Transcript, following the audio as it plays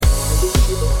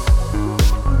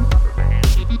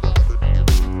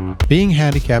Being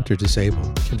handicapped or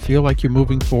disabled can feel like you're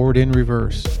moving forward in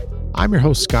reverse. I'm your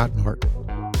host, Scott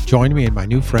Norton. Join me and my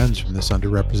new friends from this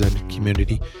underrepresented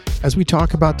community as we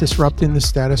talk about disrupting the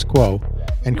status quo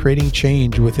and creating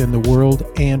change within the world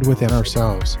and within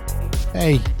ourselves.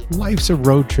 Hey, life's a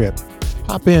road trip.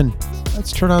 Hop in.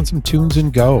 Let's turn on some tunes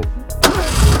and go.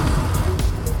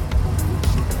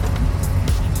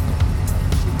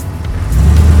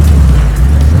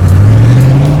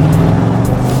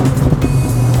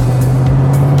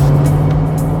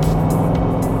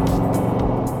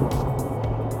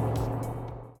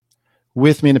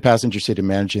 With me in the passenger seat and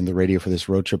managing the radio for this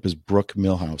road trip is Brooke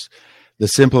Millhouse. The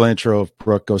simple intro of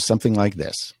Brooke goes something like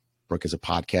this. Brooke is a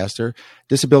podcaster,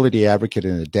 disability advocate,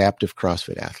 and adaptive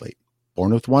CrossFit athlete.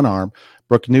 Born with one arm,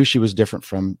 Brooke knew she was different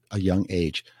from a young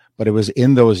age, but it was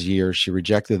in those years she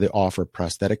rejected the offer of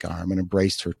prosthetic arm and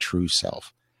embraced her true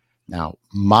self. Now,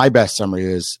 my best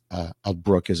summary of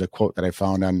Brooke is a quote that I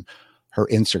found on her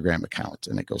Instagram account,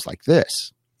 and it goes like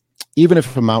this. Even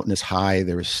if a mountain is high,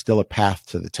 there is still a path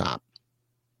to the top.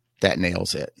 That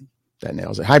nails it. That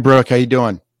nails it. Hi, Brooke. How you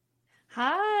doing?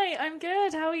 Hi, I'm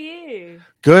good. How are you?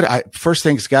 Good. First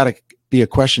thing's got to be a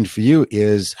question for you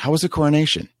is, how was the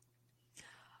coronation?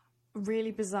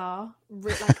 Really bizarre.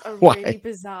 Really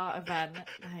bizarre event.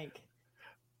 Like,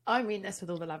 I mean this with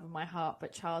all the love of my heart,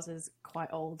 but Charles is quite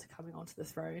old coming onto the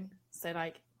throne. So,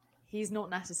 he's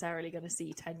not necessarily going to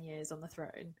see 10 years on the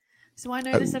throne. So I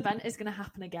know this event is going to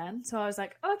happen again. So I was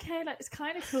like, okay, it's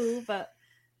kind of cool, but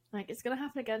it's going to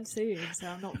happen again soon, so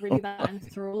I'm not really that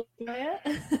enthralled by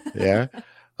it. Yeah.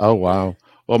 Oh, wow.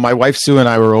 Well, my wife, Sue, and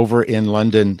I were over in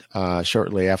London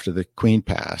shortly after the Queen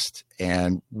passed,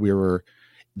 and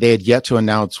they had yet to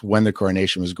announce when the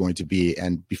coronation was going to be.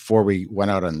 And before we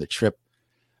went out on the trip,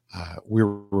 we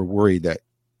were worried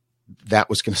that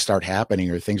was going to start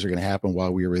happening or things are going to happen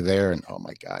while we were there. And oh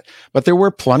my God. But there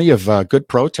were plenty of good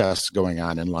protests going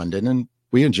on in London, and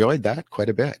we enjoyed that quite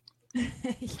a bit. Yeah.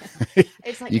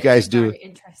 It's you guys do very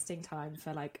interesting time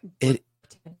for it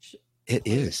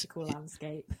is cool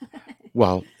landscape.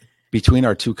 Well, between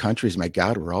our two countries, my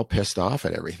God, we're all pissed off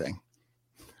at everything.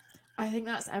 I think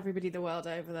that's everybody the world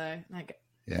over, though.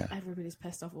 Yeah, everybody's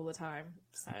pissed off all the time,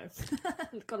 so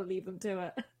got to leave them to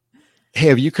it. Hey,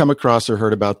 have you come across or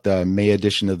heard about the May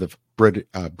edition of the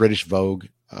British Vogue?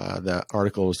 The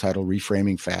article was titled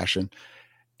 "Reframing Fashion,"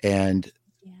 and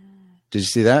did you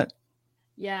see that?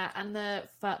 Yeah, and the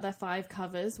 5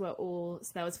 covers were all,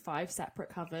 so there was 5 separate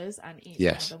covers, and each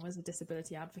one of them was a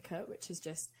disability advocate, which is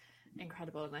just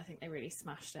incredible. And I think they really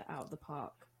smashed it out of the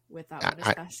park with that one,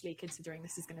 especially considering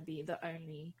this is going to be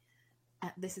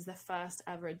this is the first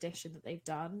ever edition that they've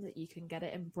done that you can get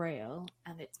it in Braille,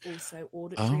 and it's also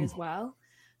auditory as well.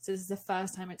 So this is the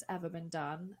first time it's ever been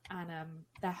done, and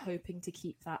they're hoping to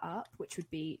keep that up, which would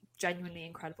be genuinely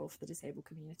incredible for the disabled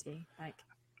community.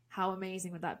 How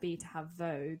amazing would that be to have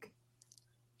Vogue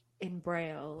in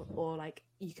Braille, or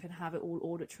you can have it all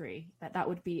auditory? That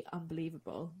would be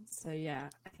unbelievable. So yeah,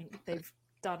 I think they've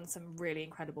done some really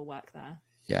incredible work there.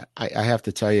 Yeah, I have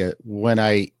to tell you, when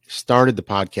I started the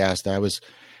podcast, I was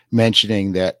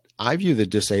mentioning that I viewed the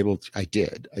disability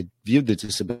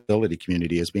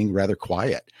community as being rather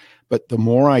quiet. But the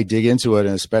more I dig into it,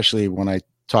 and especially when I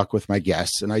talk with my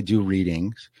guests and I do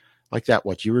readings like that,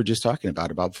 what you were just talking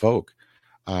about Vogue,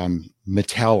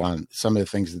 Mattel on some of the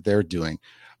things that they're doing,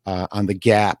 on the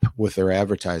Gap with their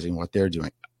advertising, what they're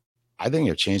doing, I think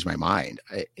it changed my mind.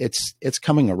 It's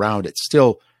coming around. It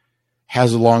still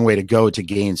has a long way to go to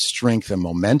gain strength and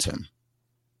momentum,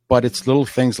 but it's little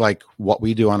things like what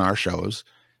we do on our shows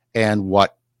and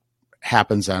what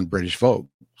happens on British Vogue.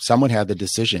 Someone made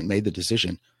the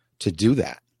decision to do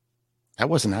that. That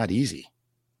was not easy.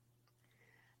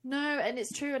 No, and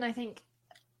it's true. And I think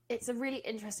it's a really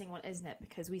interesting one, isn't it?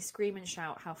 Because we scream and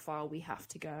shout how far we have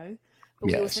to go, but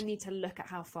we also need to look at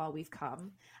how far we've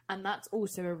come. And that's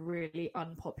also a really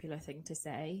unpopular thing to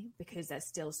say, because there's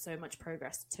still so much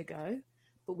progress to go.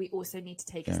 But we also need to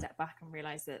take a step back and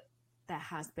realize that there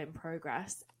has been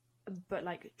progress. But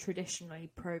traditionally,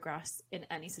 progress in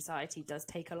any society does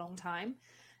take a long time.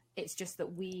 It's just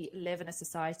that we live in a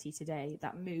society today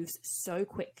that moves so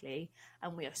quickly,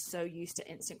 and we are so used to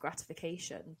instant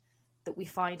gratification that we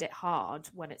find it hard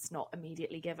when it's not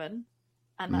immediately given.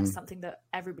 And that's something that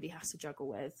everybody has to juggle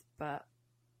with. But,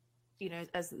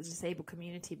 as the disabled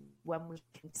community, when we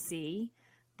can see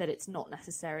that it's not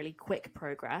necessarily quick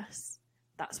progress,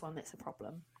 that's when it's a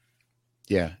problem.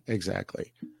 Yeah,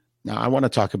 exactly. Now I want to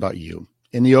talk about you.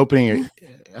 In the opening,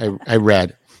 I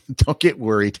read, don't get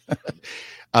worried,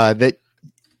 that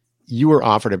you were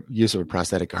offered a use of a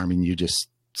prosthetic arm and you just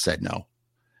said no.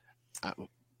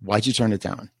 Why'd you turn it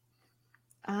down?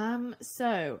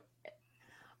 So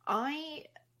I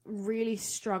really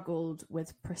struggled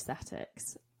with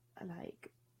prosthetics.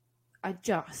 Like,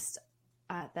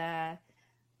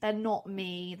 they're not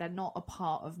me. They're not a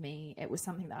part of me. It was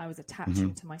something that I was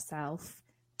attaching to myself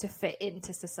to fit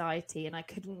into society, and I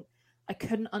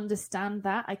couldn't understand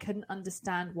that. I couldn't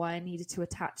understand why I needed to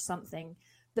attach something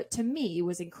that to me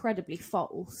was incredibly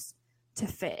false to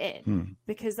fit in,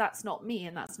 because that's not me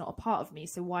and that's not a part of me.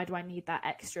 So why do I need that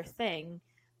extra thing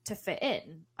to fit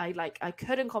in? I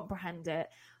couldn't comprehend it.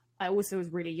 I also was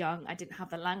really young. I didn't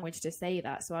have the language to say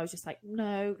that. So I was just like,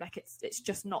 no, like it's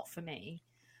just not for me.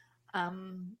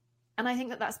 And I think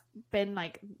that that's been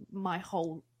like my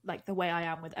whole, like the way I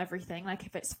am with everything. Like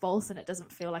if it's false and it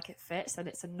doesn't feel like it fits, then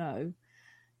it's a no.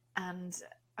 And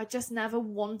I just never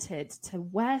wanted to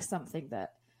wear something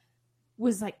that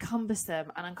was like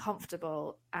cumbersome and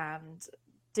uncomfortable and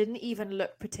didn't even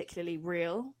look particularly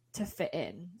real to fit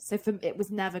in. So it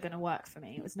was never going to work for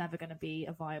me. It was never going to be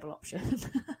a viable option.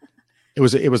 It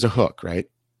was a hook, right?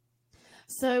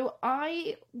 So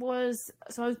I was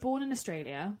born in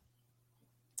Australia,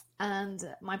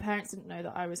 and my parents didn't know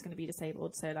that I was going to be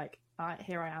disabled. So like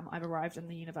here I am, I've arrived in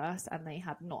the universe, and they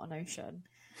had not a notion.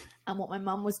 And what my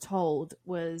mum was told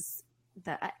was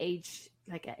that at age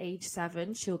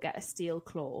 7, she'll get a steel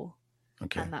claw.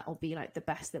 Okay. And that will be like the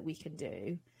best that we can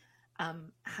do.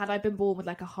 Had I been born with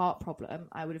like a heart problem,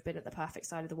 I would have been at the perfect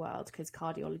side of the world, because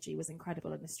cardiology was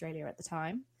incredible in Australia at the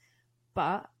time.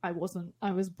 But I wasn't.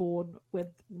 I was born with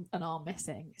an arm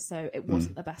missing, so it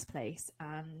wasn't the best place,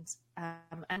 and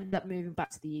ended up moving back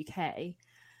to the UK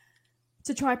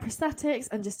to try prosthetics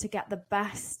and just to get the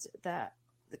best that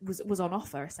was on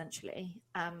offer, essentially.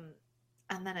 And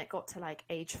then it got to like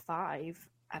age 5,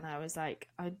 and I was like,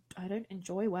 I don't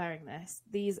enjoy wearing this.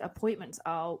 These appointments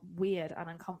are weird and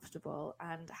uncomfortable,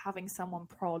 and having someone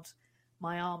prod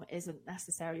my arm isn't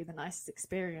necessarily the nicest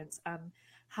experience. And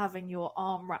having your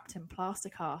arm wrapped in plaster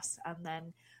casts and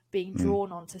then being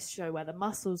drawn on to show where the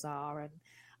muscles are, and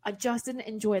I just didn't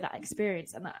enjoy that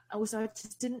experience. And I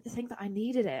just didn't think that I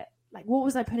needed it. Like, what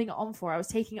was I putting it on for? I was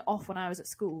taking it off when I was at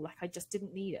school. Like, I just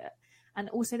didn't need it. And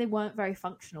also, they weren't very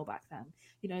functional back then.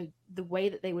 You know, the way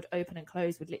that they would open and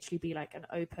close would literally be like an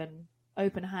open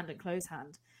hand and close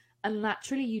hand. And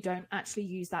naturally, you don't actually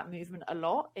use that movement a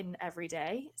lot in every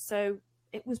day. So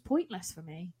it was pointless for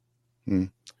me. I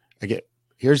get,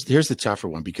 here's the tougher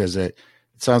one, because it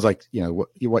sounds like, you know,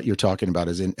 what you're talking about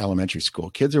is in elementary school.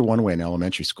 Kids are one way in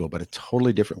elementary school, but a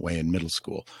totally different way in middle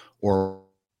school. Or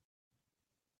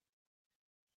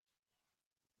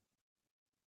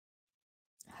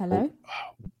hello?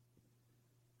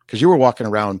 Because you were walking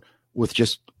around with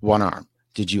just one arm.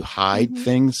 Did you hide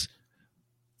things?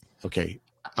 Okay.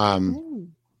 I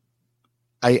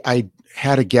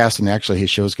had a guest, and actually his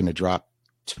show's going to drop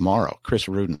tomorrow, Chris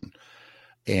Rudin.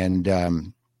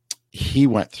 And he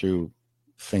went through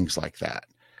things like that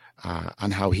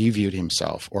on how he viewed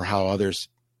himself or how others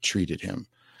treated him.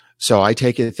 So I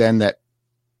take it then that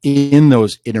in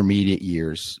those intermediate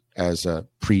years as a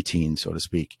preteen, so to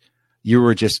speak, you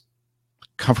were just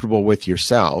comfortable with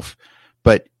yourself.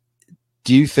 But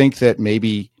do you think that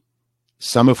maybe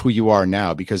some of who you are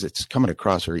now, because it's coming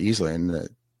across very easily in the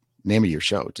name of your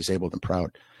show, Disabled and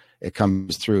Proud, it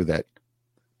comes through that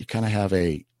you kind of have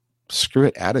a screw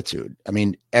it attitude. I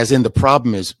mean, as in the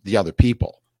problem is the other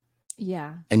people.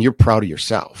 Yeah. And you're proud of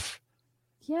yourself.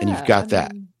 Yeah. And you've got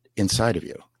that inside of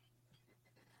you.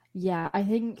 Yeah, I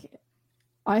think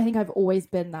I've always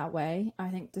been that way. I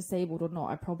think disabled or not,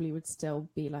 I probably would still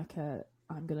be like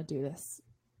I'm going to do this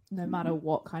no matter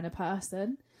what kind of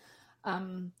person.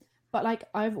 But like,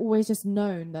 I've always just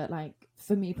known that, like,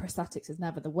 for me, prosthetics is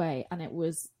never the way. And it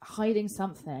was hiding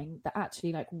something that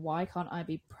actually, like, why can't I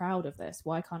be proud of this?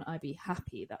 Why can't I be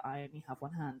happy that I only have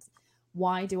one hand?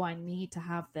 Why do I need to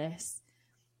have this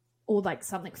or like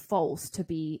something false to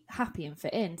be happy and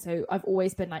fit in? So I've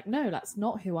always been like, no, that's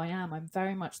not who I am. I'm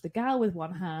very much the gal with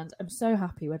one hand. I'm so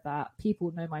happy with that.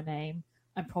 People know my name.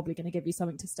 I'm probably going to give you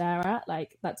something to stare at.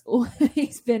 Like, that's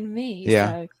always been me. Yeah.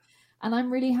 So, and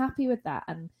I'm really happy with that.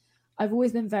 And I've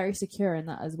always been very secure in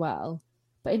that as well.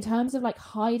 But in terms of like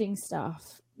hiding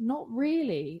stuff, not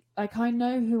really. Like, I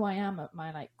know who I am at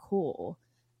my like core,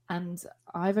 and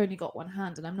I've only got one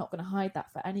hand, and I'm not going to hide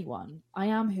that for anyone. I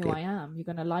am who I am. You're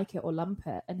going to like it or lump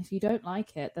it. And if you don't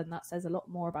like it, then that says a lot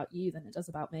more about you than it does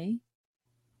about me.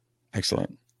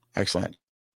 Excellent. Excellent.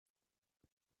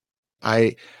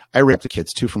 I raised the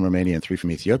kids, 2 from Romania and 3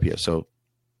 from Ethiopia. So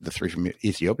the 3 from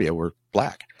Ethiopia were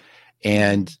Black.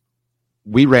 And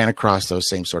we ran across those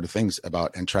same sort of things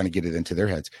about and trying to get it into their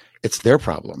heads. It's their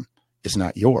problem. It's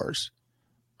not yours.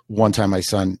 one time my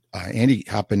son, Andy,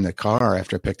 hopped in the car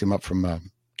after I picked him up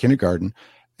from kindergarten,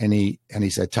 and he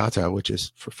said, Tata, which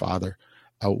is for father,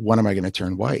 when am I going to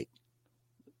turn white?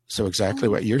 So exactly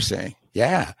what you're saying.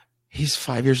 Yeah. He's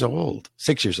 5 years old,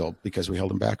 6 years old, because we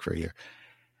held him back for a year.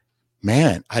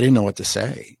 Man, I didn't know what to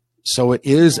say. So it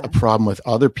is a problem with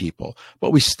other people,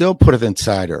 but we still put it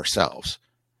inside ourselves.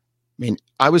 I mean,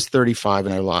 I was 35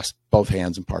 and I lost both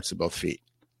hands and parts of both feet.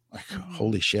 Like,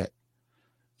 holy shit.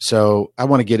 So I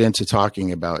want to get into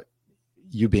talking about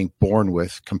you being born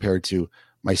with compared to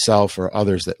myself or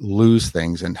others that lose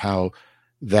things, and how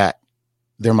that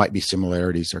there might be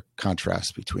similarities or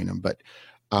contrasts between them. But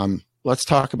let's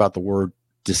talk about the word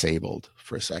disabled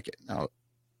for a second. Now,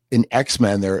 in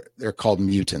X-Men, they're called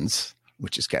mutants,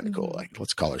 which is kind of cool. Like,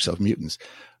 let's call ourselves mutants.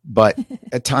 But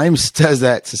at times, does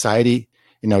that society,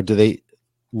 do they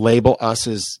label us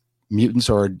as mutants,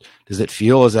 or does it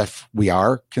feel as if we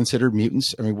are considered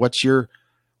mutants? I mean, what's your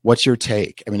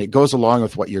take? I mean, it goes along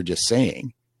with what you're just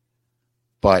saying,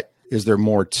 but is there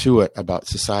more to it about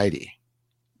society?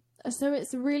 So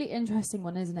it's a really interesting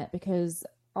one, isn't it? Because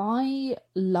I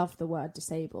love the word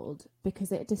disabled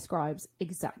because it describes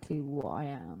exactly what I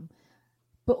am.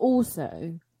 But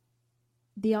also,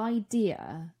 the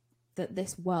idea that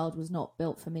this world was not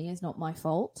built for me is not my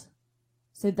fault.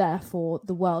 So therefore,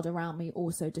 the world around me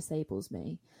also disables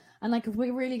me. And like, if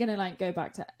we're really going to like go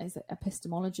back to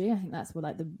epistemology, I think that's what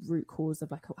like the root cause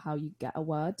of like how you get a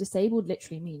word. Disabled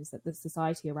literally means that the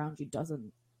society around you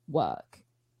doesn't work,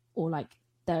 or like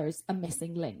there is a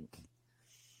missing link.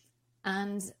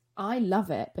 And I love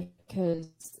it because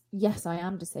yes, I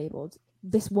am disabled.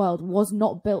 This world was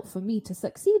not built for me to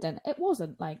succeed in. It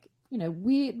wasn't like,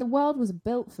 the world was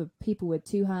built for people with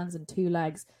 2 hands and 2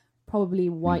 legs, probably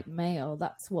white male.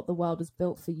 That's what the world was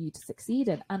built for you to succeed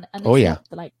in. And it's not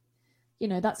like,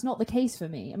 that's not the case for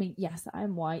me. I mean, yes,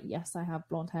 I'm white. Yes, I have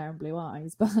blonde hair and blue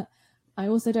eyes, but I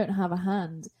also don't have a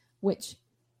hand, which,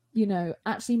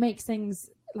 actually makes things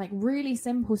like really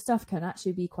simple stuff can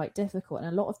actually be quite difficult. And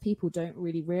a lot of people don't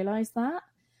really realize that.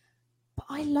 But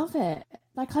I love it.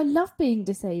 Like, I love being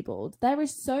disabled. There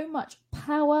is so much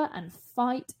power and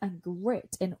fight and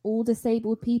grit in all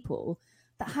disabled people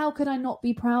that how could I not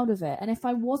be proud of it? And if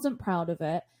I wasn't proud of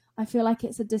it, I feel like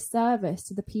it's a disservice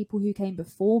to the people who came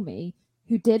before me,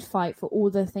 who did fight for all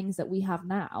the things that we have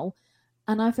now.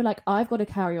 And I feel like I've got to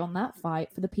carry on that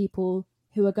fight for the people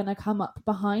who are going to come up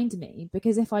behind me,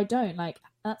 because if I don't, like,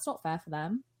 that's not fair for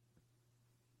them.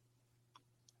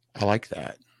 I like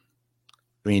that.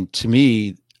 I mean, to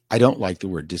me, I don't like the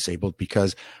word disabled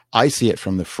because I see it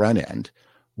from the front end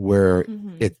where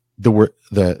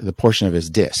the portion of it is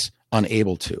dis,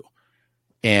 unable to.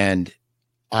 And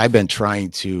I've been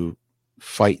trying to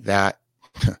fight that.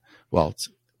 Well,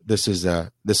 this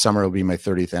summer will be my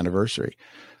 30th anniversary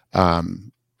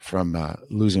from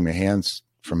losing my hands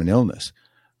from an illness.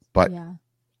 But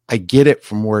I get it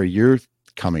from where you're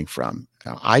coming from.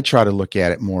 I try to look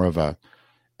at it more of a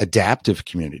adaptive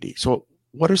community. So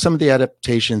what are some of the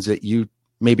adaptations that you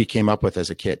maybe came up with as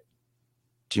a kid?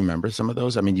 Do you remember some of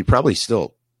those? I mean, you probably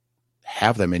still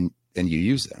have them and you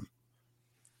use them.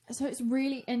 So it's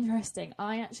really interesting.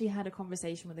 I actually had a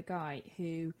conversation with a guy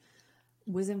who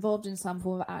was involved in some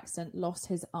form of accident, lost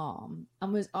his arm,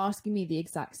 and was asking me the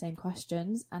exact same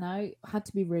questions. And I had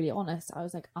to be really honest. I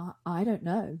was like, I don't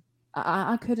know.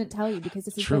 I couldn't tell you because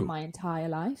this has been my entire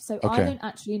life. So I don't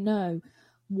actually know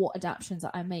what adaptations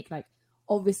that I make. Like,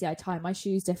 obviously I tie my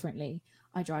shoes differently.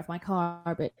 I drive my car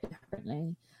a bit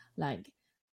differently. Like,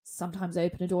 sometimes I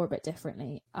open a door a bit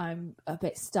differently. I'm a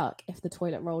bit stuck if the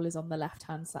toilet roll is on the left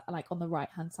hand side, like on the right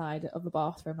hand side of the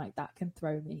bathroom, like that can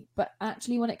throw me. But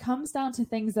actually, when it comes down to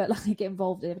things that like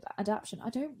involved adaptation, I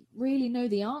don't really know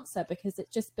the answer because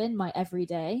it's just been my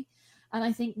everyday. And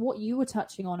I think what you were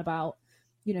touching on about,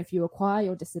 if you acquire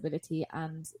your disability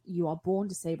and you are born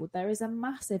disabled, there is a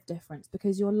massive difference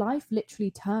because your life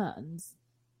literally turns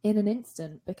in an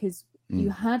instant because you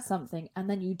had something and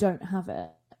then you don't have it.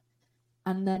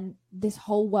 And then this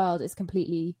whole world is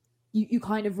completely, you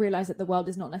kind of realize that the world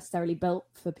is not necessarily built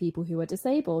for people who are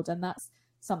disabled. And that's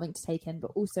something to take in,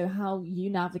 but also how you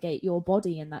navigate your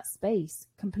body in that space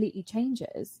completely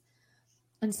changes.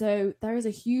 And so there is a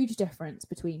huge difference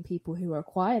between people who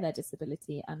acquire their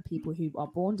disability and people who are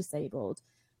born disabled,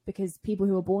 because people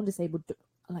who are born disabled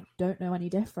don't know any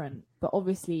different. But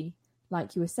obviously,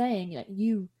 like you were saying,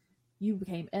 you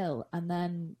became ill and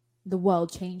then the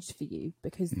world changed for you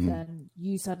because then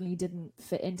you suddenly didn't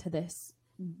fit into this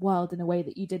world in a way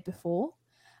that you did before.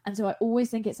 And so I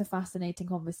always think it's a fascinating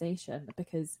conversation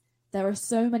because there are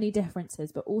so many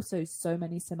differences, but also so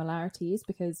many similarities,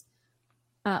 because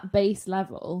at base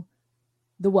level,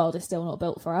 the world is still not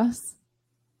built for us,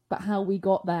 but how we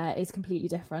got there is completely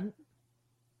different.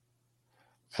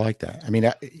 I like that. I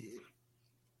mean,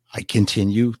 I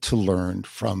continue to learn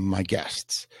from my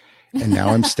guests, and now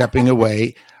I'm stepping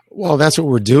away. Well, that's what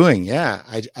we're doing. Yeah.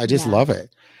 I just love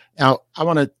it. Now I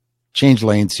want to change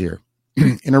lanes here.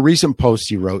 In a recent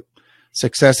post you wrote,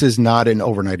 success is not an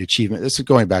overnight achievement. This is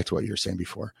going back to what you were saying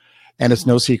before. And it's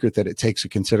no secret that it takes a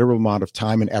considerable amount of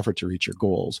time and effort to reach your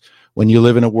goals. When you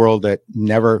live in a world that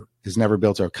is never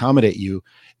built to accommodate you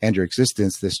and your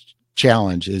existence, this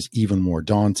challenge is even more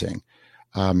daunting,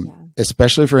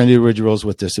 especially for individuals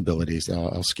with disabilities.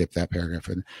 I'll skip that paragraph.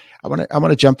 And I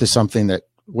want to jump to something that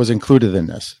was included in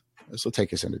this. This will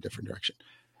take us in a different direction.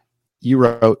 You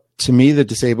wrote, to me, the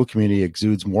disabled community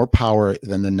exudes more power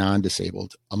than the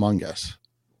non-disabled among us.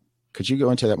 Could you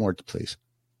go into that more, please?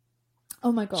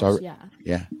 Oh my gosh, yeah.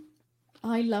 Yeah.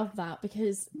 I love that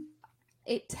because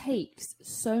it takes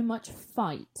so much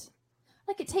fight.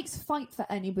 Like, it takes fight for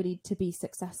anybody to be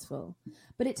successful,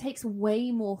 but it takes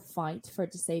way more fight for a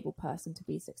disabled person to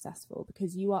be successful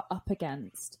because you are up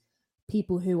against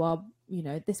people who are,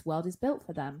 this world is built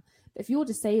for them. But if you're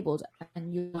disabled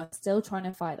and you are still trying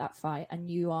to fight that fight and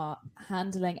you are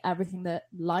handling everything that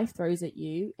life throws at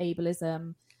you,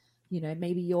 ableism,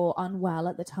 maybe you're unwell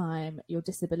at the time, your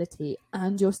disability,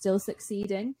 and you're still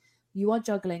succeeding, you are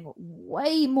juggling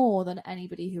way more than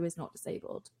anybody who is not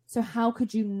disabled. So how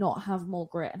could you not have more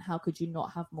grit and how could you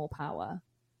not have more power?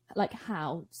 Like,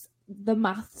 how? The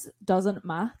maths doesn't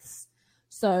maths.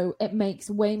 So it makes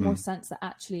way more sense that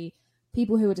actually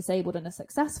people who are disabled and are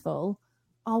successful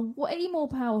are way more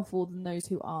powerful than those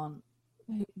who aren't,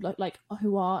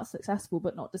 who are successful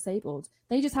but not disabled.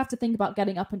 They just have to think about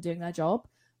getting up and doing their job.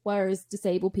 Whereas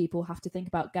disabled people have to think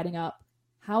about getting up.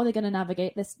 How are they going to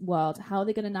navigate this world? How are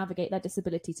they going to navigate their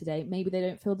disability today? Maybe they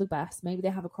don't feel the best. Maybe they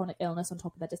have a chronic illness on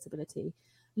top of their disability.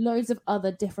 Loads of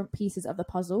other different pieces of the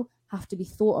puzzle have to be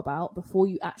thought about before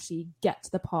you actually get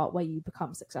to the part where you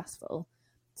become successful.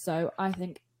 So I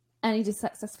think any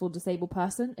successful disabled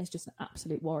person is just an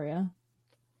absolute warrior.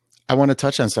 I want to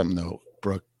touch on something though,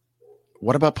 Brooke.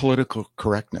 What about political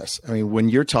correctness? I mean, when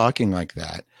you're talking like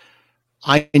that,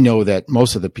 I know that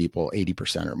most of the people,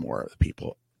 80% or more of the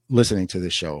people listening to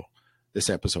this show,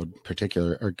 this episode in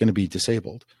particular, are going to be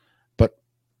disabled. But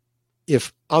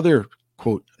if other,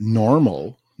 quote,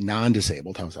 normal,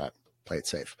 non-disabled, how's that? Play it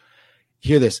safe.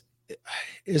 Hear this.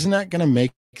 Isn't that going to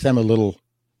make them a little,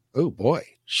 oh boy,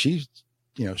 she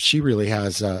really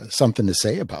has something to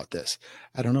say about this.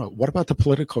 I don't know. What about the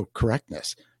political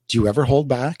correctness? Do you ever hold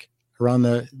back around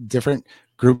the different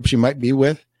groups you might be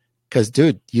with? Because,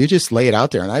 dude, you just lay it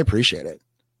out there, and I appreciate it.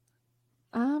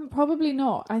 Probably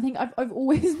not. I think I've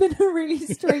always been a really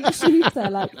straight shooter.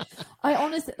 Like,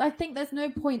 I think there's no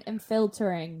point in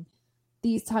filtering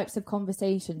these types of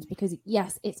conversations because,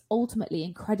 yes, it's ultimately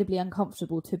incredibly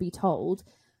uncomfortable to be told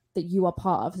that you are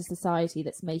part of a society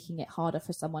that's making it harder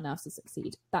for someone else to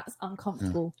succeed. That's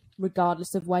uncomfortable,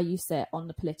 regardless of where you sit on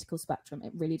the political spectrum.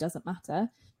 It really doesn't matter.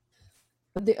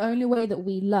 But the only way that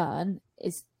we learn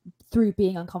is through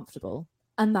being uncomfortable.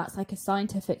 And that's like a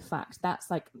scientific fact. That's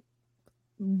like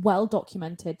well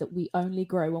documented that we only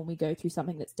grow when we go through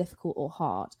something that's difficult or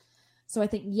hard. So I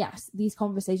think, yes, these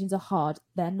conversations are hard.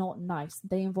 They're not nice.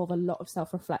 They involve a lot of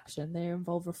self-reflection. They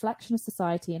involve reflection of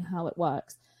society and how it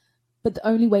works. But the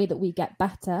only way that we get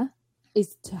better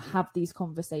is to have these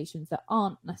conversations that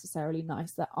aren't necessarily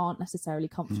nice, that aren't necessarily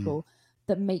comfortable,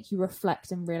 that make you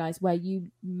reflect and realize where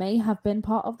you may have been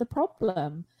part of the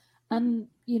problem. And,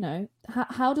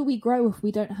 how do we grow if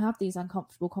we don't have these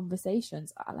uncomfortable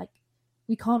conversations?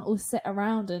 We can't all sit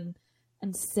around and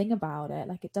sing about it.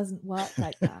 Like, it doesn't work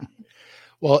like that.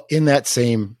 Well, in that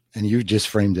same, and you just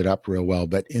framed it up real well,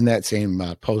 but in that same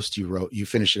post you wrote, you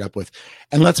finished it up with,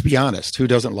 and let's be honest, who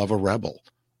doesn't love a rebel?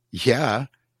 Yeah.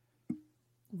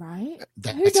 Right.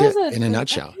 That's it in a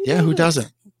nutshell. Who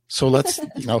doesn't? So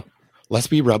let's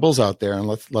be rebels out there and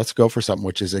let's go for something,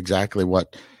 which is exactly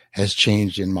what has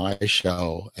changed in my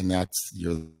show. And that's,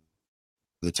 you're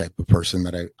the type of person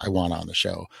that I want on the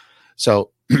show.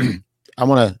 So I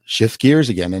want to shift gears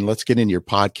again and let's get into your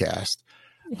podcast,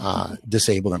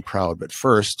 Disabled and Proud. But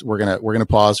first we're going to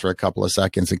pause for a couple of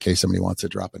seconds in case somebody wants to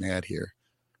drop an ad here.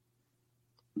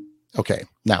 Okay.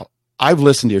 Now I've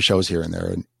listened to your shows here and there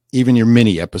and even your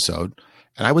mini episode,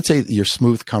 and I would say you're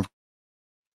smooth,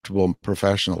 comfortable, and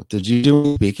professional. Did you do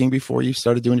any speaking before you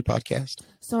started doing your podcast?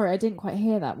 Sorry, I didn't quite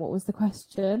hear that. What was the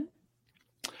question?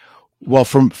 Well,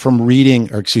 from listening,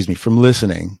 some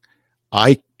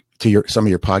of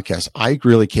your podcasts, I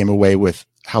really came away with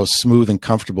how smooth and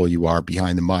comfortable you are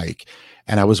behind the mic.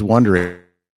 And I was wondering,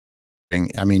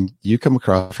 I mean, you come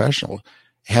across professional.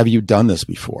 Have you done this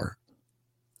before?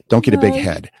 Don't get a big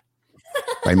head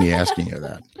by me asking you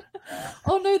that.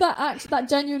 Oh no, that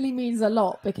genuinely means a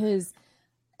lot, because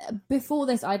before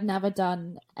this I'd never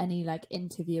done any like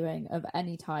interviewing of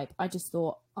any type. I just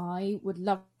thought I would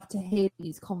love to hear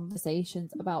these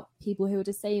conversations about people who are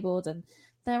disabled and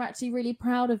they're actually really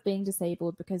proud of being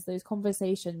disabled, because those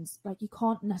conversations, like, you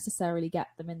can't necessarily get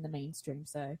them in the mainstream,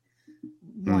 so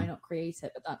why not create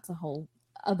it? But that's a whole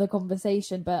other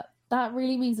conversation. But that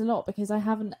really means a lot, because I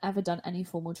haven't ever done any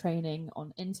formal training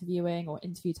on interviewing or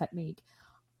interview technique.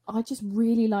 I just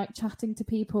really like chatting to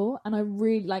people, and I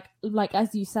really like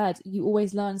as you said, you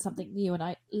always learn something new, and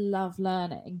I love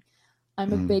learning.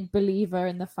 I'm a big believer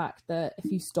in the fact that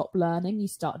if you stop learning, you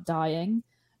start dying.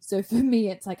 So for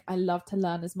me, it's like I love to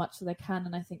learn as much as I can,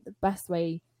 and I think the best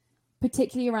way,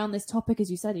 particularly around this topic, as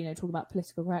you said, talking about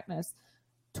political correctness,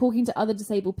 talking to other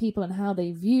disabled people and how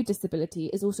they view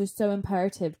disability is also so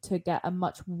imperative to get a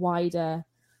much wider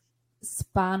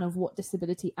span of what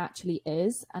disability actually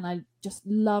is. And I just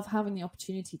love having the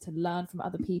opportunity to learn from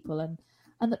other people, and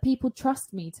that people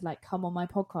trust me to like come on my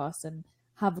podcast and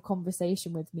have a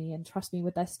conversation with me and trust me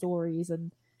with their stories,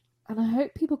 and I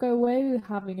hope people go away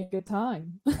having a good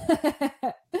time.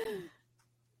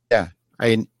 Yeah,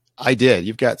 I did.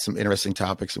 You've got some interesting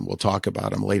topics and we'll talk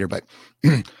about them later, but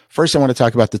first I want to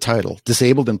talk about the title,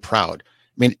 Disabled and Proud.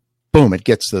 I mean, boom, it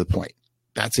gets to the point.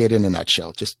 That's it in a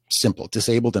nutshell. Just simple,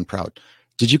 disabled and proud.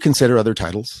 Did you consider other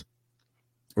titles,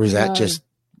 or is that just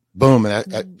boom? I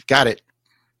got it.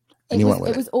 And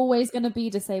it was always going to be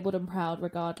disabled and proud,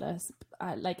 regardless.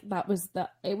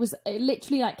 It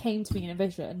literally like came to me in a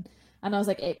vision, and I was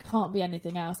like, it can't be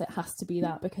anything else. It has to be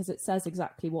that, because it says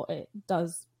exactly what it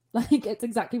does. Like, it's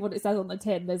exactly what it says on the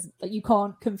tin. You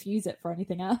can't confuse it for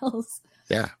anything else.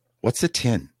 Yeah. What's the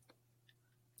tin?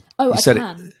 Oh, you said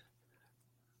can.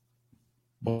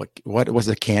 What does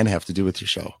a can have to do with your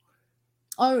show?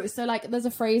 Oh, so like there's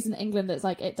a phrase in England that's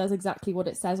like, it does exactly what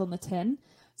it says on the tin.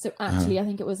 So actually, I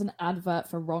think it was an advert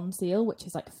for Ronseal, which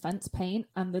is like fence paint.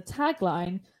 And the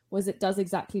tagline was, it does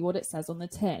exactly what it says on the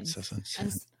tin.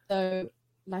 And so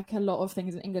like a lot of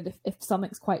things in England, if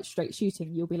something's quite straight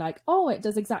shooting, you'll be like, oh, it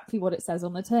does exactly what it says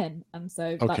on the tin. And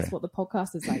so that's what the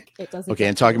podcast is like. It does exactly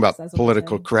and talking about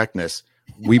political correctness,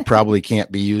 we probably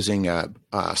can't be using a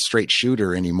straight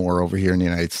shooter anymore over here in the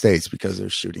United States, because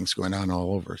there's shootings going on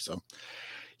all over. So,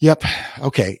 yep.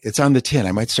 Okay. It's on the tin.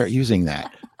 I might start using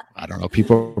that. I don't know.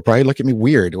 People will probably look at me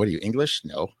weird. What are you, English?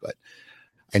 No, but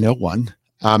I know one.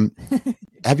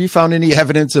 Have you found any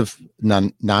evidence of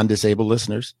non-disabled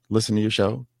listeners listen to your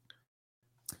show?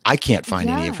 I can't find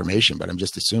any information, but I'm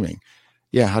just assuming.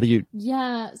 Yeah. How do you?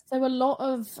 Yeah. So a lot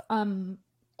of,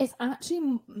 it's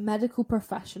actually medical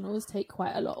professionals take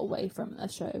quite a lot away from the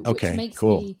show, which makes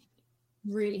me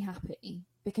really happy,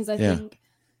 because I think,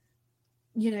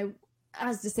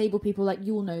 as disabled people, like,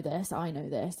 you'll know this, I know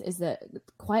this, is that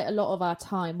quite a lot of our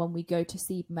time when we go to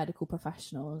see medical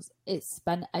professionals, it's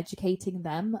spent educating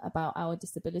them about our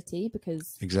disability,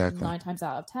 because 9 times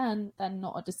out of 10, they're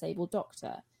not a disabled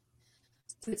doctor.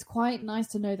 So it's quite nice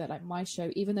to know that, like, my show,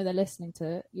 even though they're listening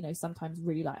to, sometimes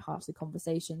really light-hearted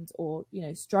conversations or,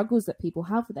 struggles that people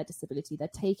have with their disability, they're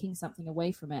taking something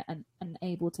away from it and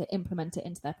able to implement it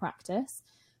into their practice,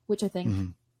 which I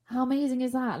think, how amazing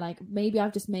is that? Like, maybe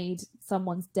I've just made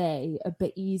someone's day a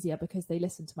bit easier because they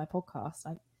listen to my podcast.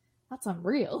 Like, that's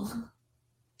unreal.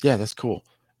 Yeah, that's cool.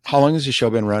 How long has your show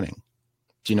been running?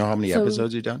 Do you know how many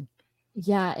episodes you've done?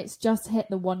 Yeah, it's just hit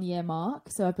the 1 year mark.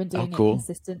 So I've been doing it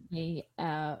consistently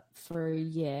for a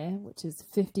year, which is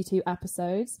 52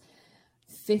 episodes.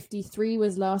 53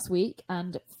 was last week,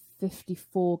 and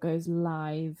 54 goes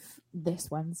live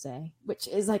this Wednesday, which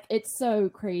is like, it's so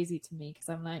crazy to me, because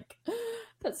I'm like,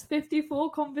 that's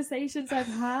 54 conversations I've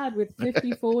had with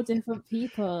 54 different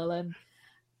people, and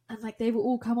like, they've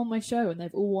all come on my show and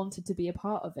they've all wanted to be a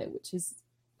part of it, which is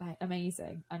like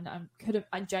amazing. And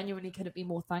I genuinely couldn't be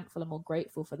more thankful and more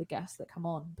grateful for the guests that come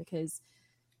on, because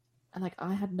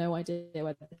I had no idea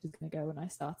where this was going to go when I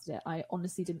started it. I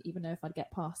honestly didn't even know if I'd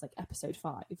get past like episode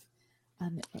 5,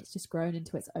 and it's just grown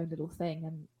into its own little thing,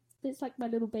 and it's like my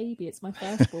little baby. It's my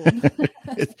firstborn.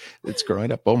 It's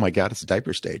growing up. Oh my God, it's a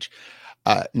diaper stage.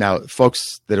 Now,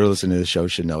 folks that are listening to the show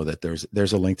should know that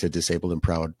there's a link to Disabled and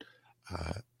Proud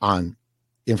on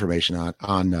information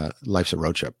on Life's a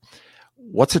Road Trip.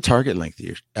 What's the target length of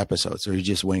your episodes, or you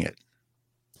just wing it?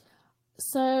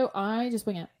 So I just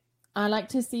wing it. I like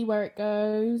to see where it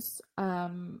goes.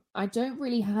 I don't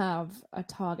really have a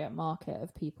target market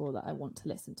of people that I want to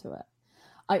listen to it.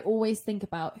 I always think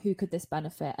about who could this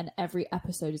benefit, and every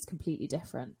episode is completely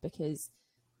different, because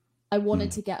I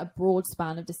wanted to get a broad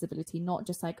span of disability, not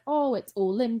just like, oh, it's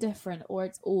all limb different, or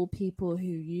it's all people who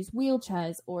use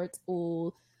wheelchairs, or it's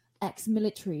all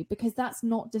ex-military, because that's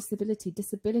not disability.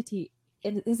 Disability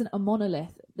isn't a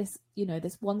monolith. This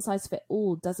one size fit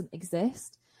all doesn't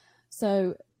exist.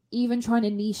 So even trying to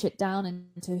niche it down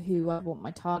into who I want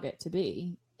my target to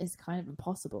be is kind of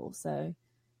impossible. So,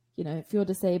 if you're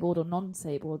disabled or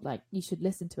non-disabled, like, you should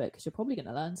listen to it because you're probably going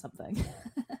to learn something.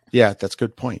 Yeah, that's a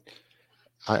good point.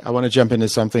 I want to jump into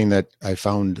something that I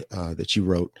found that you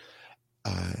wrote.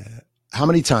 How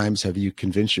many times have you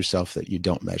convinced yourself that you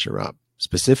don't measure up?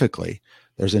 Specifically,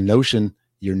 there's a notion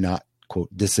you're not,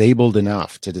 quote, disabled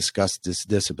enough to discuss this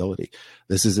disability.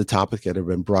 This is a topic that have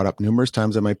been brought up numerous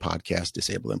times on my podcast,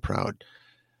 Disabled and Proud.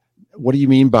 What do you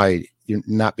mean by you're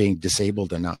not being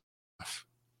disabled enough?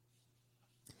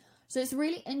 So it's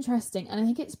really interesting. And I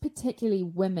think it's particularly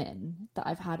women that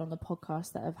I've had on the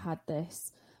podcast that have had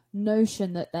this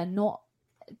notion that they're not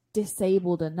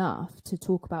disabled enough to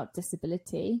talk about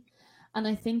disability. And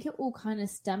I think it all kind of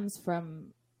stems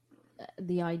from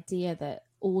the idea that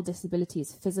all disability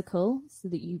is physical, so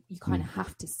that you kind of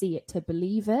have to see it to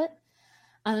believe it.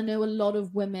 And I know a lot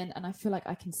of women, and I feel like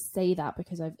I can say that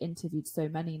because I've interviewed so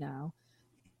many now,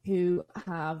 who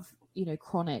have,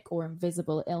 chronic or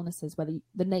invisible illnesses where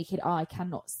the naked eye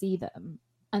cannot see them.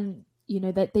 And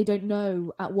that they don't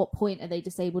know at what point are they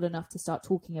disabled enough to start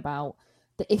talking about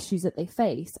the issues that they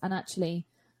face. And actually,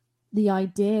 the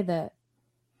idea that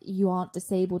you aren't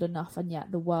disabled enough and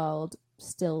yet the world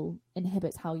still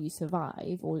inhibits how you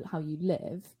survive or how you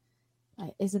live,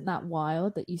 isn't that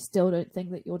wild, that you still don't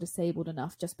think that you're disabled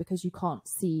enough just because you can't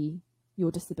see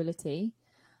your disability?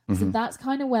 So that's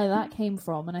kind of where that came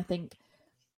from. And I think,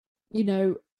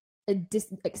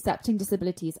 accepting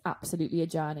disability is absolutely a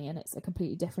journey, and it's a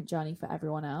completely different journey for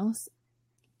everyone else.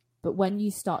 But when you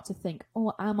start to think,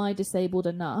 oh, am I disabled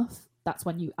enough? That's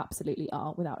when you absolutely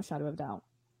are, without a shadow of doubt.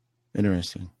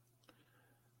 Interesting.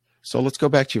 So let's go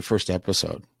back to your first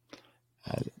episode.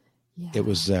 It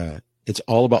was, it's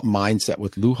all about mindset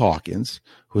with Lou Hawkins,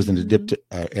 who is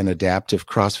an adaptive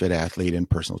CrossFit athlete and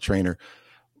personal trainer.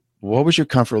 What was your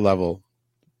comfort level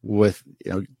with,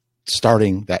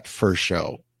 starting that first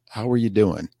show? How were you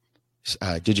doing?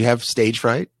 Did you have stage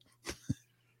fright?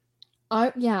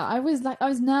 I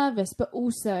was nervous, but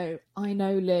also I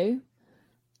know Lou,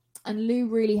 and Lou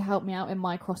really helped me out in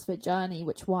my CrossFit journey,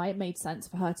 which why it made sense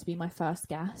for her to be my first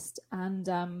guest.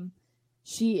 And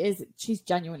she's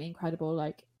genuinely incredible.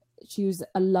 Like, she was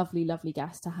a lovely, lovely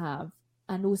guest to have,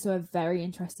 and also a very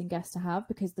interesting guest to have,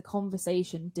 because the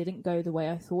conversation didn't go the way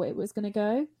I thought it was going to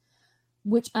go,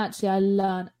 which actually I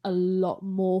learned a lot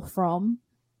more from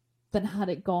than had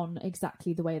it gone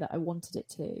exactly the way that I wanted it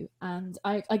to. And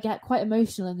I get quite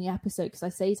emotional in the episode because I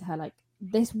say to her, like,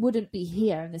 this wouldn't be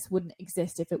here and this wouldn't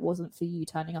exist if it wasn't for you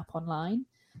turning up online.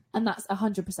 And that's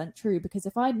 100% true, because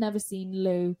if I'd never seen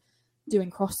Lou doing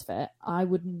CrossFit, I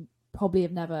wouldn't probably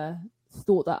have never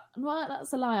thought that, well,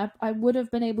 that's a lie. I would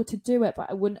have been able to do it, but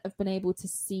I wouldn't have been able to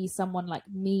see someone like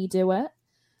me do it.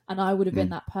 And I would have been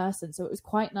that person. So it was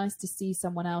quite nice to see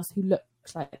someone else who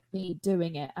looked like me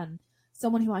doing it, and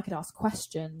someone who I could ask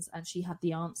questions and she had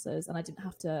the answers, and I didn't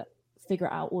have to figure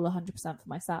it out all 100% for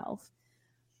myself.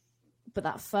 But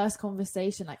that first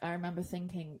conversation, like, I remember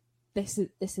thinking, this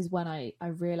is when I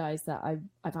realized that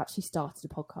I've actually started a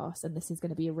podcast, and this is going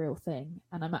to be a real thing,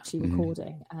 and I'm actually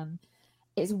recording. And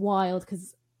it's wild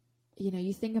because,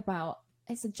 you think about,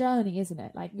 it's a journey, isn't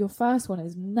it? Like, your first one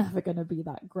is never going to be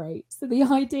that great. So the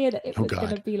idea that it was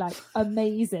going to be like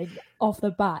amazing off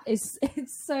the bat it's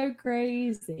so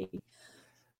crazy.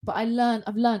 But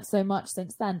I've learned so much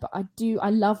since then. But I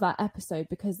love that episode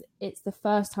because it's the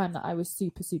first time that I was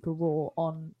super, super raw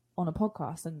on a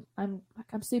podcast. And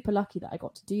I'm super lucky that I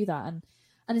got to do that.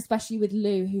 And especially with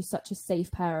Lou, who's such a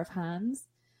safe pair of hands.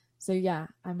 So yeah,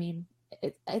 I mean,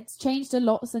 it's changed a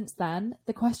lot since then.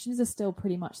 The questions are still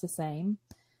pretty much the same.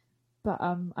 But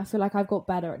I feel like I've got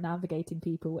better at navigating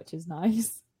people, which is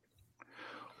nice.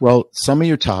 Well, some of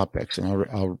your topics, and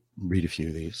I'll read a few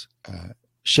of these.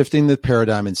 Shifting the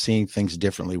paradigm and seeing things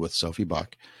differently with Sophie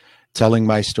Buck, telling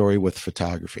my story with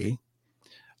photography,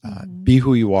 be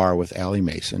who you are with Allie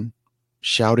Mason,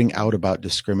 shouting out about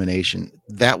discrimination.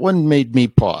 That one made me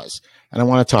pause. And I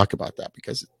want to talk about that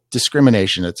because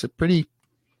discrimination, it's a pretty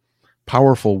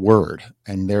powerful word.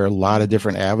 And there are a lot of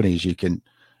different avenues you can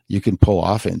pull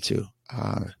off into.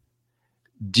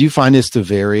 Do you find this to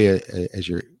vary as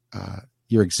your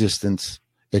experience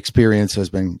has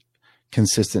been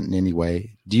consistent in any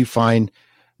way? Do you find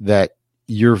that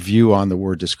your view on the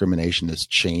word discrimination has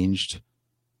changed?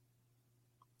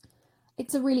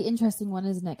 It's a really interesting one,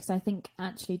 isn't it? Because I think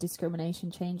actually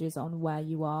discrimination changes on where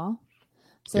you are.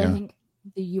 So I think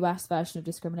the US version of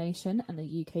discrimination and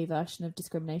the UK version of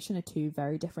discrimination are two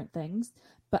very different things.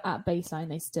 But at baseline,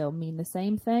 they still mean the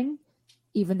same thing,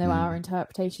 even though our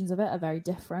interpretations of it are very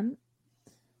different.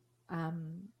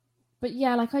 But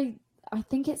yeah, like I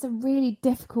think it's a really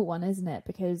difficult one, isn't it?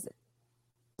 Because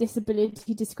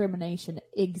disability discrimination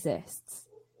exists.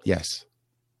 Yes.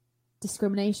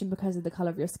 Discrimination because of the color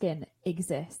of your skin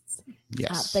exists.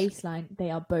 Yes. At baseline,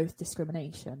 they are both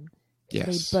discrimination.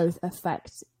 Yes. They both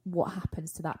affect what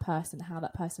happens to that person, how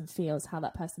that person feels, how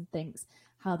that person thinks,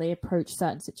 how they approach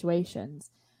certain situations.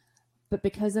 But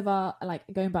because of our, like,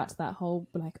 going back to that whole,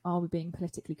 like, are we being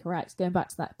politically correct? Going back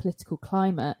to that political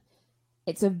climate,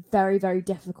 it's a very, very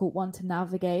difficult one to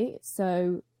navigate.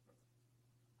 So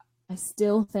I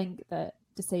still think that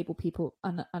disabled people,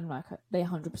 and like, they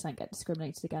 100% get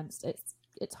discriminated against.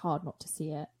 It's hard not to see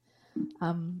it.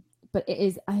 But it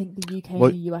is, I think the UK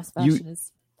and the US version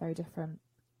is very different.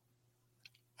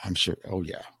 I'm sure. Oh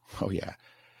yeah.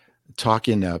 Talk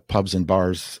in pubs and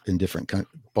bars in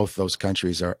both those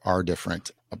countries are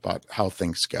different about how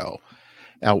things go.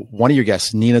 Now, one of your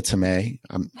guests, Nina Tamay,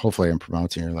 hopefully I'm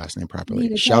pronouncing her last name properly,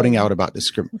 Nina shouting Tame. out about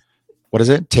what is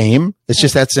it? Tame? It's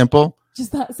just that simple?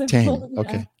 Just that simple. Tame. Yeah.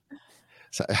 Okay.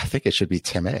 So I think it should be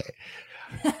Tamay.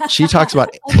 She talks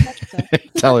about,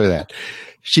 tell her that.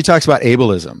 She talks about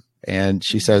ableism, and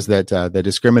she says that the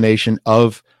discrimination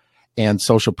of and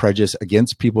social prejudice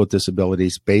against people with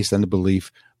disabilities based on the belief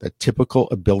that typical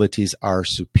abilities are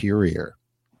superior.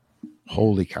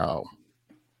 Holy cow.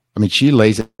 I mean, she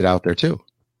lays it out there too.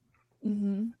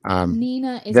 Mm-hmm.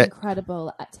 Nina is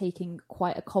incredible at taking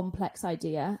quite a complex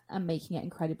idea and making it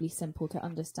incredibly simple to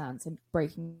understand and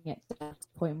breaking it down to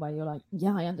the point where you're like,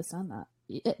 yeah, I understand that.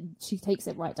 She takes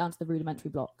it right down to the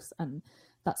rudimentary blocks, and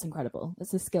that's incredible.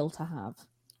 It's a skill to have.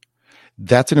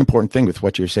 That's an important thing with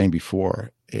what you're saying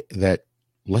before, that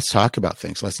let's talk about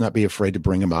things. Let's not be afraid to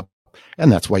bring them up.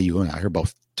 And that's why you and I are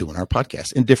both doing our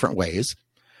podcast in different ways,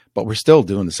 but we're still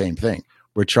doing the same thing.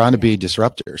 We're trying to be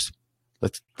disruptors.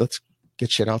 Let's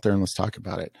get shit out there and let's talk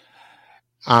about it.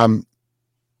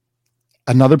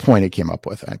 Another point it came up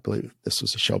with, I believe this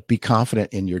was a show, be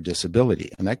confident in your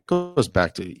disability. And that goes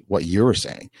back to what you were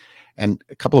saying. And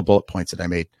a couple of bullet points that I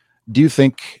made. Do you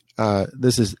think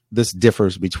this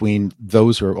differs between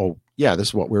those who are, this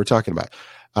is what we were talking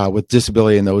about, with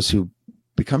disability and those who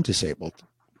become disabled?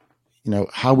 You know,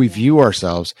 how we view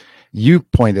ourselves. You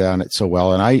pointed on it so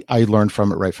well, and I learned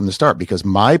from it right from the start, because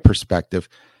my perspective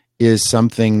is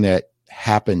something that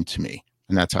happened to me,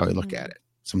 and that's how I look at it.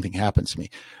 Something happens to me.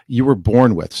 You were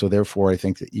born with, so therefore I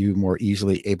think that you're more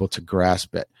easily able to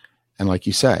grasp it. And like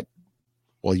you said,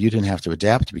 well, you didn't have to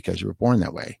adapt because you were born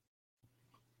that way.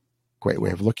 Great way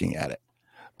of looking at it.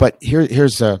 But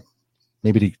here's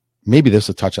maybe this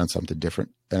will touch on something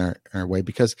different in our way,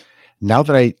 because now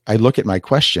that I look at my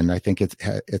question, I think it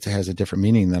has a different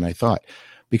meaning than I thought,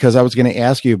 because I was going to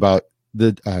ask you about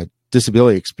the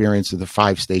disability experience of the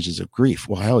 5 stages of grief.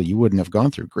 Well, hell, you wouldn't have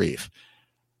gone through grief.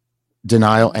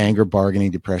 Denial, anger, bargaining,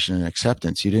 depression, and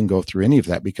acceptance. You didn't go through any of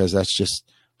that because that's just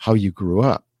how you grew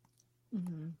up.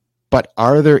 Mm-hmm. But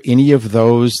are there any of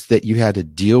those that you had to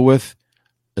deal with,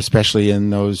 especially in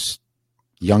those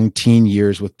young teen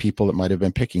years with people that might have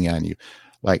been picking on you?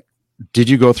 Like, did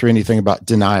you go through anything about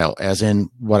denial, as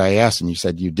in what I asked, and you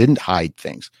said you didn't hide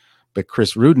things, but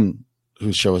Chris Rudin,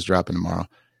 whose show is dropping tomorrow,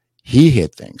 he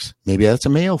hid things. Maybe that's a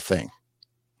male thing.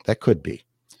 That could be.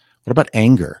 What about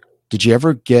anger? Did you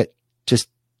ever just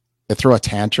throw a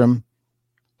tantrum?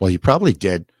 Well, you probably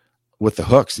did with the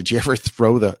hooks. Did you ever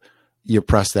throw your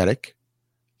prosthetic?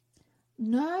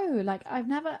 No, like I've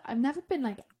never been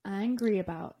like angry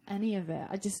about any of it.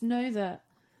 I just know that,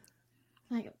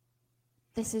 like,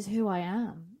 this is who I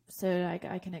am, so like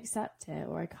I can accept it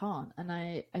or I can't. And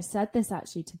I said this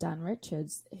actually to Dan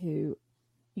Richards, who,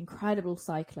 incredible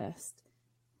cyclist,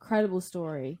 incredible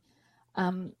story.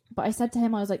 But I said to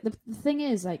him, I was like, the thing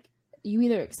is, like, you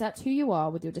either accept who you are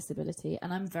with your disability,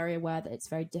 and I'm very aware that it's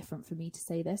very different for me to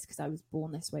say this because I was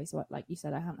born this way. So like you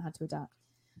said, I haven't had to adapt.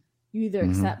 You either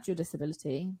accept your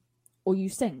disability or you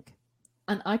sink.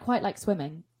 And I quite like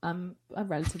swimming. I'm a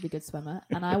relatively good swimmer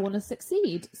and I want to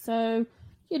succeed. So,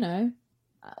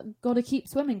 got to keep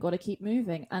swimming, got to keep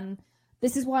moving. And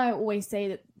this is why I always say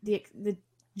that the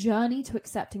journey to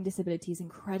accepting disability is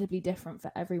incredibly different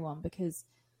for everyone, because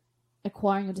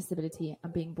acquiring a disability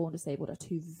and being born disabled are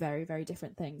two very, very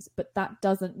different things. But that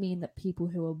doesn't mean that people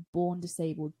who are born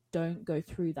disabled don't go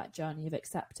through that journey of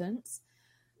acceptance.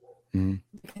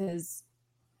 Because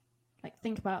Like,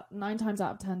 think about 9 times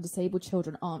out of 10 disabled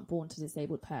children aren't born to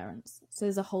disabled parents. So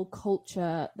there's a whole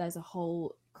culture, there's a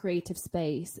whole creative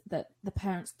space that the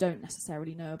parents don't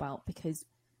necessarily know about because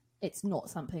it's not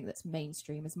something that's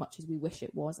mainstream as much as we wish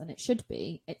it was, and it should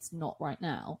be. It's not right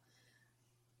now.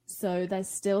 So there's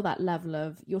still that level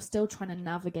of, you're still trying to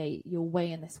navigate your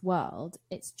way in this world.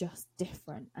 It's just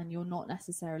different, and you're not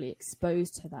necessarily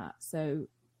exposed to that. So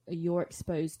you're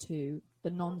exposed to the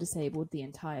non-disabled the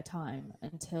entire time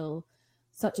until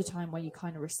such a time where you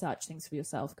kind of research things for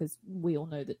yourself, because we all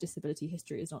know that disability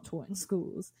history is not taught in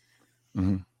schools.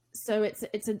 Mm-hmm. So it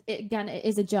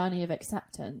is a journey of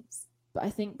acceptance. But I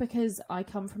think because I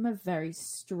come from a very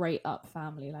straight up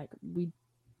family, like, we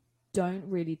don't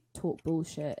really talk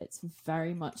bullshit. It's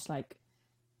very much like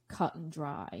cut and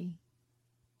dry,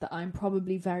 that I'm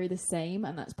probably very the same.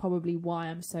 And that's probably why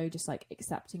I'm so just like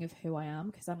accepting of who I am,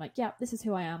 because I'm like, yeah, this is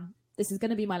who I am. This is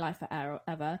going to be my life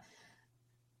forever.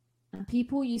 And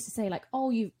people used to say like,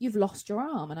 oh, you've lost your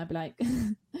arm. And I'd be like,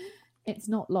 it's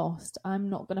not lost. I'm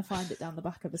not going to find it down the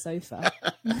back of the sofa.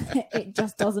 It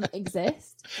just doesn't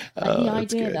exist. Like, the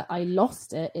idea that I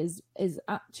lost it is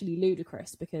actually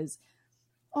ludicrous, because,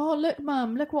 oh, look,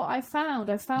 Mum, look what I found.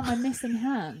 I found my missing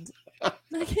hand.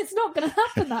 Like, it's not going to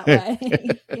happen that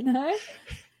way, you know?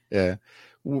 Yeah.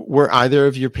 Were either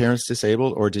of your parents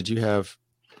disabled, or did you have...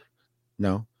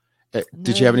 No?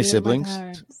 Did you have any siblings?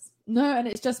 No, and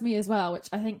it's just me as well, which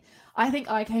I think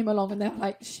I came along and they're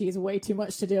like, she's way too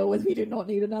much to deal with. We do not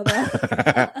need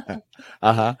another.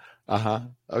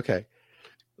 Okay.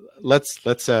 Let's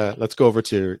go over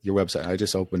to your website. I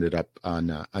just opened it up on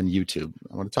YouTube.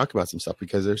 I want to talk about some stuff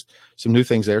because there's some new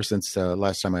things there since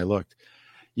last time I looked.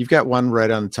 You've got one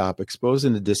right on the top,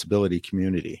 exposing the disability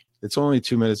community. It's only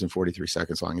 2 minutes and 43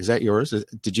 seconds long. Is that yours?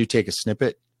 Did you take a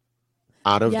snippet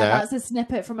out of that? Yeah, that's a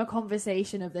snippet from a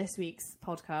conversation of this week's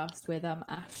podcast with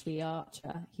Ashley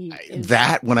Archer.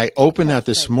 When I opened that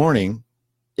this morning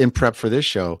in prep for this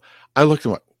show, I looked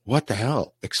and went, what the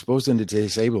hell? Exposing the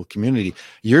disabled community.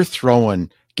 You're throwing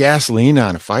gasoline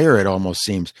on a fire, it almost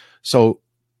seems. So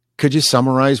could you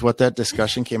summarize what that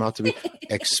discussion came out to be?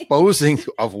 Exposing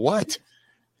of what?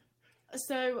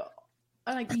 So,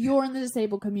 like, you're in the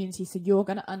disabled community, so you're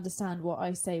going to understand what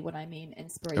I say when I mean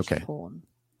inspiration porn.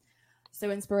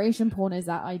 So inspiration porn is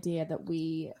that idea that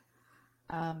the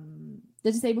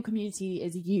disabled community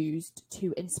is used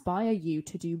to inspire you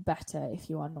to do better if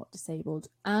you are not disabled,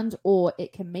 and or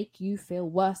it can make you feel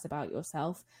worse about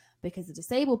yourself because the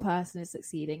disabled person is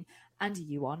succeeding and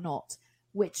you are not,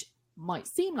 which might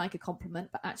seem like a compliment,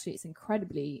 but actually it's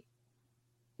incredibly...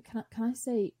 Can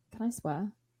I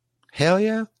swear? Hell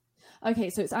yeah. Okay,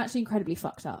 so it's actually incredibly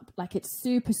fucked up. Like, it's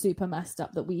super, super messed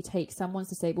up that we take someone's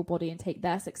disabled body and take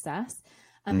their success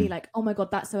and be like, oh my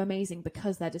God, that's so amazing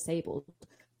because they're disabled,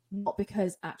 not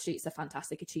because actually it's a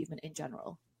fantastic achievement in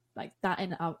general. Like, that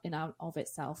in out of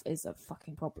itself is a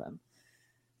fucking problem.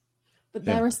 But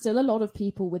there are still a lot of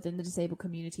people within the disabled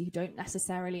community who don't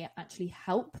necessarily actually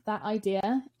help that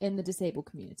idea in the disabled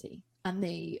community. And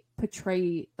they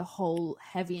portray the whole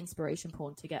heavy inspiration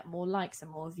porn to get more likes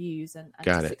and more views and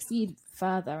to succeed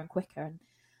further and quicker.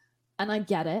 And I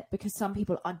get it, because some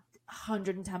people are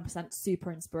 110%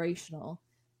 super inspirational,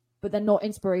 but they're not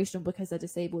inspirational because they're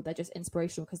disabled. They're just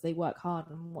inspirational because they work hard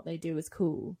and what they do is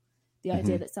cool. The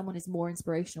idea that someone is more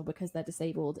inspirational because they're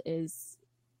disabled is...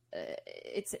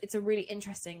 it's a really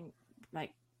interesting,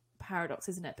 like, paradox,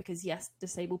 isn't it? Because yes,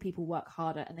 disabled people work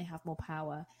harder and they have more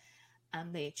power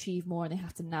and they achieve more and they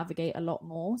have to navigate a lot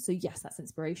more. So yes, that's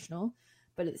inspirational.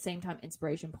 But at the same time,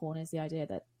 inspiration porn is the idea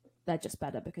that they're just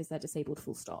better because they're disabled,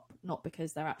 full stop, not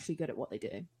because they're actually good at what they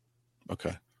do.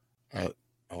 Okay. I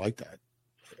like that.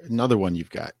 Another one you've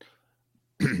got.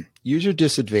 Use your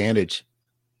disadvantage.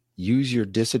 Use your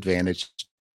disadvantage.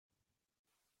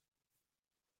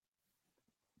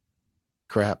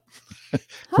 Crap.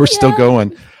 We're still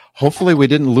going. Hopefully we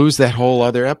didn't lose that whole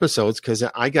other episodes, because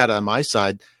I got on my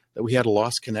side that we had a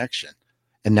lost connection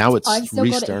and now it's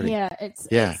restarting.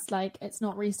 It's like, it's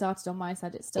not restarted on my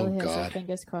side. It's still here. God. So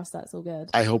fingers crossed that's all good.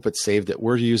 I hope it saved it.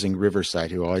 We're using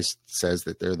Riverside, who always says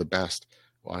that they're the best.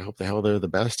 Well, I hope the hell they're the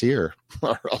best here,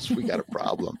 or else we got a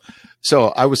problem. So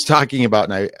I was talking about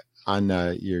on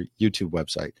your YouTube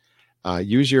website,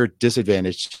 use your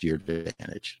disadvantage to your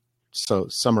advantage. So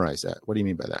summarize that. What do you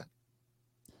mean by that?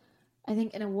 I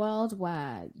think in a world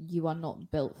where you are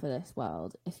not built for this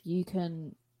world, if you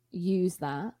can use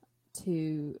that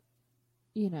to,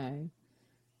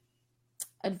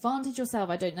 advantage yourself,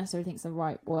 I don't necessarily think it's the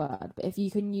right word, but if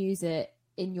you can use it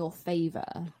in your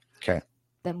favor,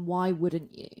 then why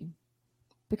wouldn't you?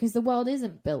 Because the world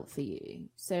isn't built for you.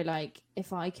 So, like,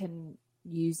 if I can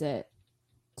use it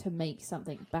to make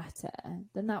something better,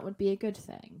 then that would be a good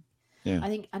thing. Yeah. I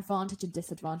think advantage and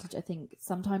disadvantage, I think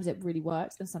sometimes it really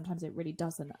works and sometimes it really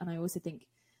doesn't. And I also think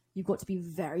you've got to be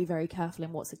very, very careful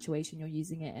in what situation you're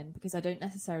using it in, because I don't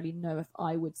necessarily know if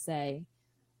I would say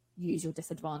use your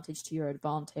disadvantage to your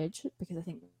advantage, because I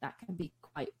think that can be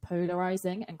quite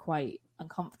polarizing and quite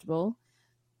uncomfortable.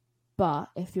 But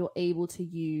if you're able to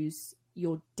use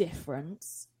your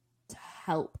difference to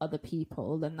help other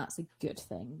people, then that's a good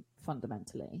thing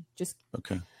fundamentally. Just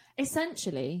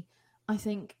essentially, I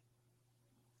think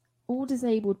all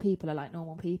disabled people are like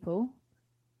normal people,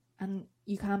 and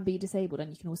you can be disabled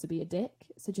and you can also be a dick.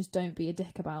 So just don't be a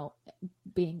dick about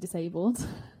being disabled.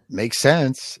 Makes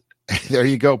sense. There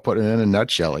you go. Put it in a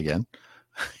nutshell again.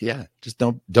 Yeah. Just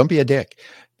don't be a dick.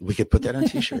 We could put that on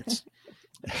t-shirts.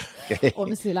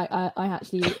 Honestly, like I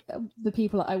actually, the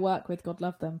people that I work with, God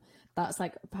love them, that's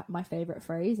like my favorite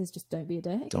phrase is just don't be a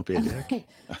dick. Don't be a dick.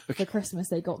 Like, for Christmas,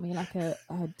 they got me like a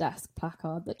desk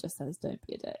placard that just says don't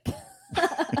be a dick.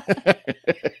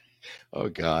 Oh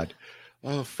God.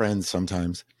 Oh, friends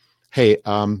sometimes. Hey,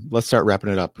 let's start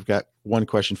wrapping it up. We've got one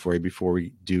question for you before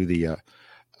we do the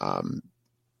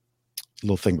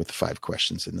little thing with the 5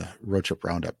 questions in the road trip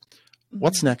roundup. Mm-hmm.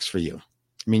 What's next for you?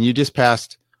 I mean, you just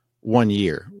passed 1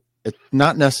 year. It's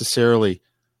not necessarily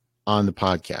on the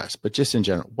podcast, but just in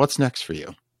general, what's next for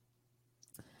you?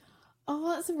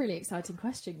 Oh, that's a really exciting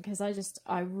question, because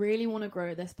I really want to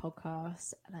grow this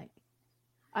podcast. Like,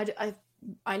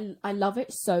 I love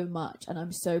it so much, and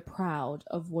I'm so proud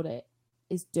of what it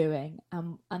is doing,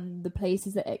 and the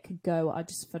places that it could go are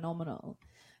just phenomenal.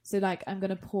 So like, I'm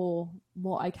going to pour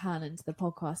what I can into the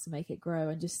podcast to make it grow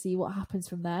and just see what happens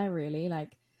from there, really.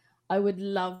 Like, I would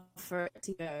love for it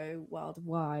to go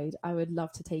worldwide. I would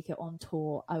love to take it on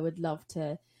tour. I would love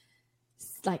to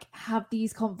like have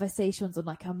these conversations on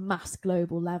like a mass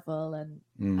global level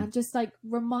and just like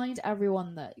remind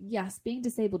everyone that yes, being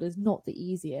disabled is not the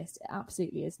easiest. It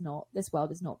absolutely is not. This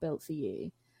world is not built for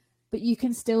you. But you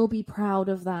can still be proud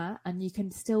of that, and you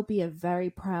can still be a very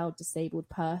proud disabled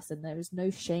person. There is no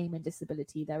shame in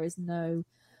disability. There is no,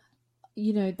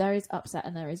 there is upset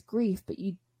and there is grief, but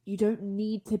you don't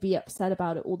need to be upset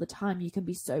about it all the time. You can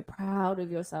be so proud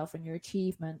of yourself and your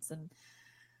achievements. And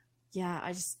yeah,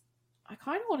 I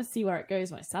kind of want to see where it goes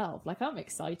myself. Like, I'm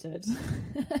excited.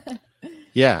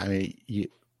 Yeah. I mean,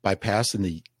 by passing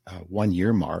the 1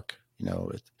 year mark,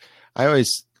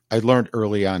 I learned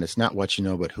early on, it's not what you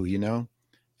know, but who you know.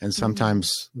 And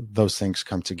sometimes those things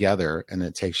come together and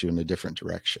it takes you in a different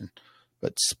direction.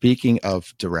 But speaking of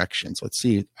directions, let's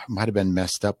see, I might have been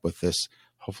messed up with this.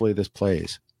 Hopefully this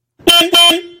plays.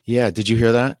 Yeah. Did you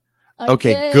hear that?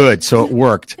 Okay, good. So it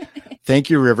worked. Thank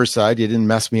you, Riverside. You didn't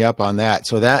mess me up on that.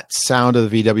 So that sound of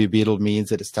the VW Beetle means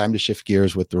that it's time to shift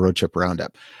gears with the Road Trip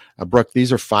Roundup. Brooke,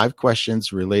 these are 5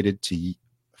 questions related to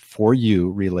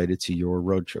your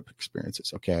road trip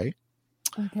experiences. Okay.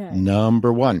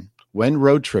 Number 1, when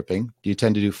road tripping, do you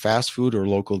tend to do fast food or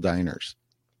local diners?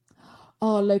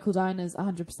 Oh, local diners,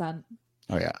 100%.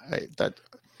 Oh yeah.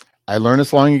 I learned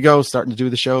this long ago, starting to do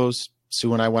the shows.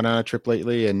 Sue and I went on a trip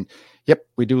lately, and yep,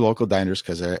 we do local diners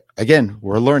because again,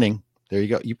 we're learning. There you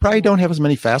go. You probably don't have as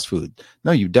many fast food.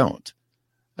 No, you don't.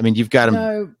 I mean, you've got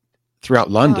them throughout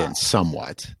London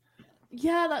somewhat.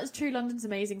 Yeah, that's true. London's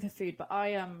amazing for food, but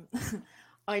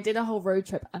I did a whole road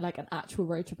trip, and like an actual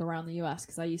road trip around the US,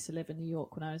 because I used to live in New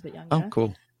York when I was a bit younger. Oh,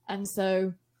 cool. And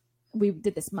so we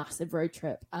did this massive road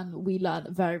trip, and we learned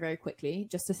very, very quickly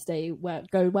just to stay where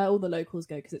all the locals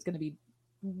go, because it's going to be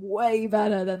way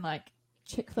better than like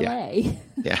Chick-fil-A.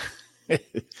 Yeah.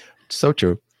 So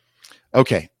true.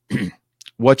 Okay.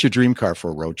 What's your dream car for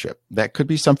a road trip? That could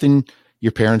be something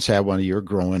your parents had when you were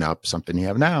growing up, something you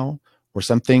have now, or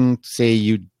something, say,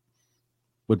 you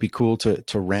would be cool to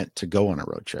rent to go on a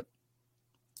road trip.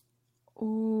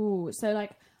 Ooh, so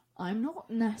like, I'm not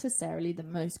necessarily the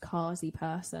most carsy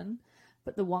person,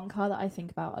 but the one car that I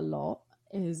think about a lot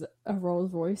is a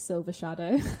Rolls-Royce Silver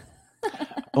Shadow.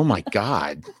 Oh my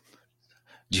God.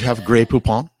 Do you have Grey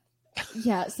Poupon?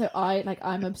 Yeah, so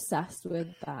I'm obsessed with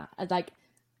that.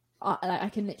 I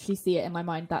can literally see it in my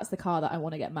mind. That's the car that I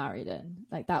want to get married in.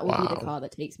 Like, that will be the car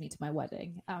that takes me to my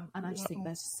wedding. And I just think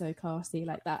they're so classy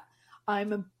like that.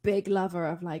 I'm a big lover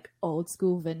of like old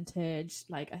school vintage.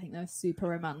 Like, I think they're super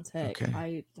romantic. Okay.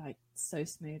 I like so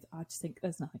smooth. I just think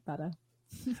there's nothing better.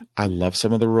 I love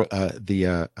some of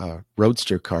the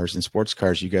roadster cars and sports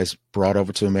cars you guys brought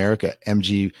over to America.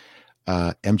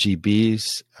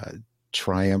 MGBs,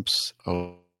 Triumphs.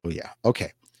 Oh yeah.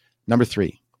 Okay. Number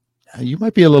 3. You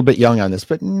might be a little bit young on this,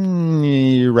 but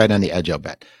you're right on the edge, I'll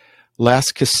bet.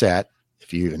 Last cassette,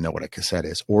 if you even know what a cassette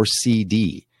is, or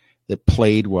CD that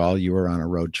played while you were on a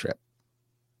road trip?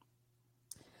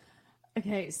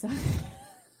 Okay, so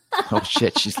oh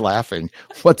shit, she's laughing.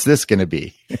 What's this going to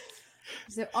be?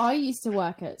 So I used to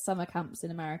work at summer camps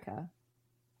in America,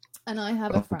 and I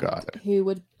have a friend who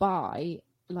would buy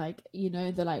the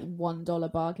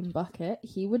 $1 bargain bucket.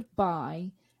 He would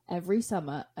buy every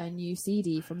summer a new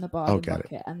CD from the bargain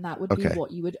bucket, and that would be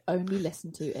what you would only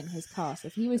listen to in his car. So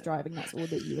if he was driving, that's all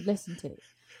that you would listen to.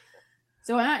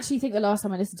 So I actually think the last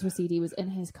time I listened to a CD was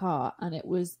in his car, and it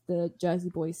was the Jersey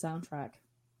Boys soundtrack.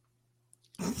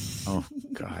 Oh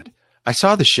God. I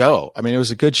saw the show. I mean, it was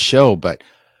a good show, but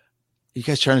you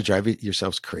guys trying to drive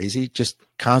yourselves crazy just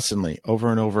constantly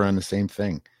over and over on the same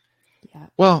thing. Yeah.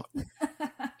 Well,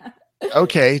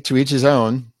 okay. To each his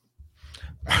own.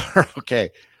 Okay.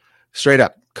 Straight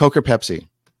up. Coke or Pepsi?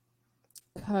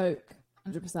 Coke.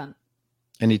 100%.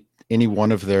 Any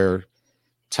one of their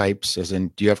types, as in,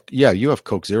 do you have, you have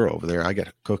Coke Zero over there. I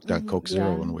got Coke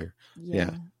Zero when we're, yeah.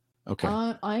 Okay.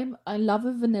 I love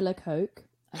a vanilla Coke.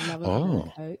 I love a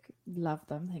vanilla Coke. Love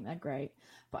them. I think they're great.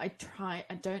 But I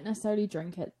don't necessarily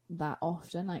drink it that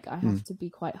often. Like I have to be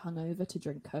quite hungover to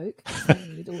drink Coke. I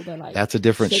need all the that's a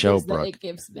different show, Brooke. That it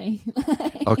gives me.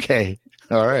 Okay.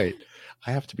 All right.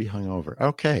 I have to be hungover.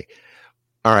 Okay.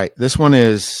 All right. This one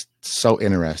is so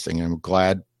interesting. I'm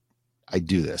glad I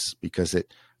do this because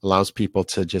it allows people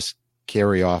to just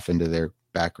carry off into their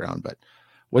background. But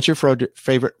what's your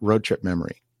favorite road trip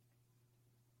memory?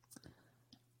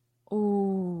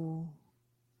 Oh,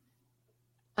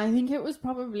 I think it was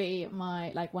probably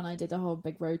when I did the whole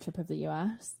big road trip of the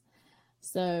US.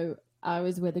 So I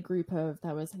was with a group of,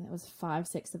 I think it was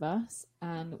 5-6 of us,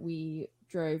 and we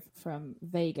drove from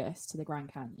Vegas to the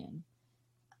Grand Canyon.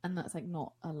 And that's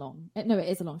not a long, it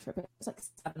is a long trip. It's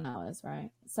 7 hours,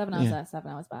 right? 7 hours there,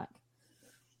 7 hours back.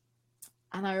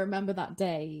 And I remember that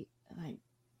day,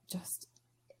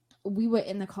 we were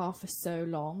in the car for so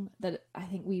long that I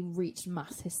think we reached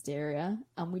mass hysteria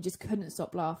and we just couldn't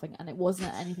stop laughing. And it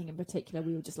wasn't anything in particular.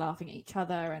 We were just laughing at each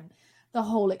other and the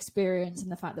whole experience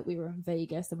and the fact that we were in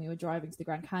Vegas and we were driving to the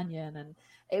Grand Canyon. And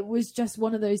it was just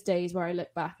one of those days where I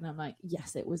look back and I'm like,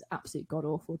 yes, it was absolute god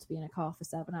awful to be in a car for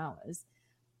 7 hours,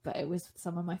 but it was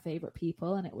some of my favorite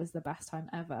people and it was the best time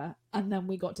ever. And then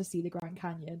we got to see the Grand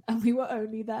Canyon and we were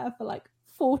only there for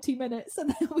 40 minutes and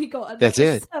then we got a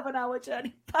 7-hour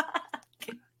journey back.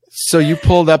 So you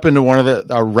pulled up into one of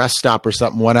a rest stop or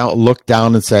something, went out, looked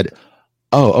down and said,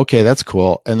 oh, okay, that's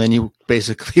cool. And then you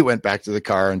basically went back to the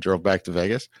car and drove back to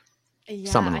Vegas.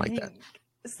 Yeah, something like that.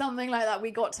 Something like that.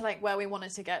 We got to where we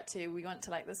wanted to get to. We went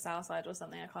to the south side or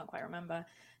something. I can't quite remember.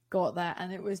 Got there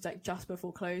and it was just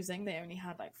before closing. They only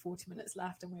had 40 minutes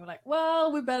left and we were like,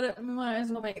 well, we might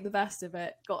as well make the best of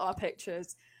it. Got our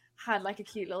pictures, had a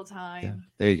cute little time. Yeah,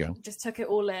 there you go. Just took it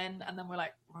all in and then we're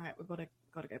like, all right, we've got to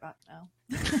go back now.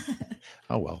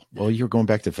 Oh, well, you're going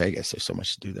back to Vegas. There's so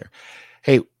much to do there.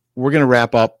 Hey, we're going to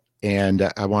wrap up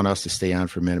and I want us to stay on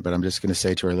for a minute, but I'm just going to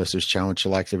say to our listeners, challenge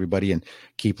select everybody and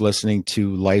keep listening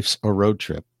to Life's a Road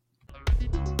Trip.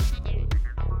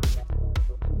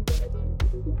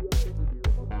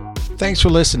 Thanks for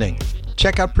listening.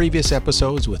 Check out previous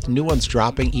episodes with new ones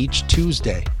dropping each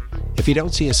Tuesday. If you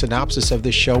don't see a synopsis of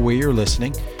this show where you're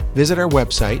listening, visit our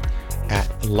website at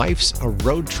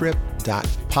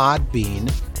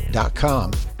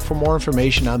lifesaroadtrip.podbean.com for more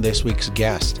information on this week's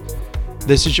guest.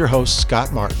 This is your host,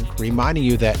 Scott Martin, reminding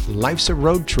you that life's a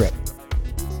road trip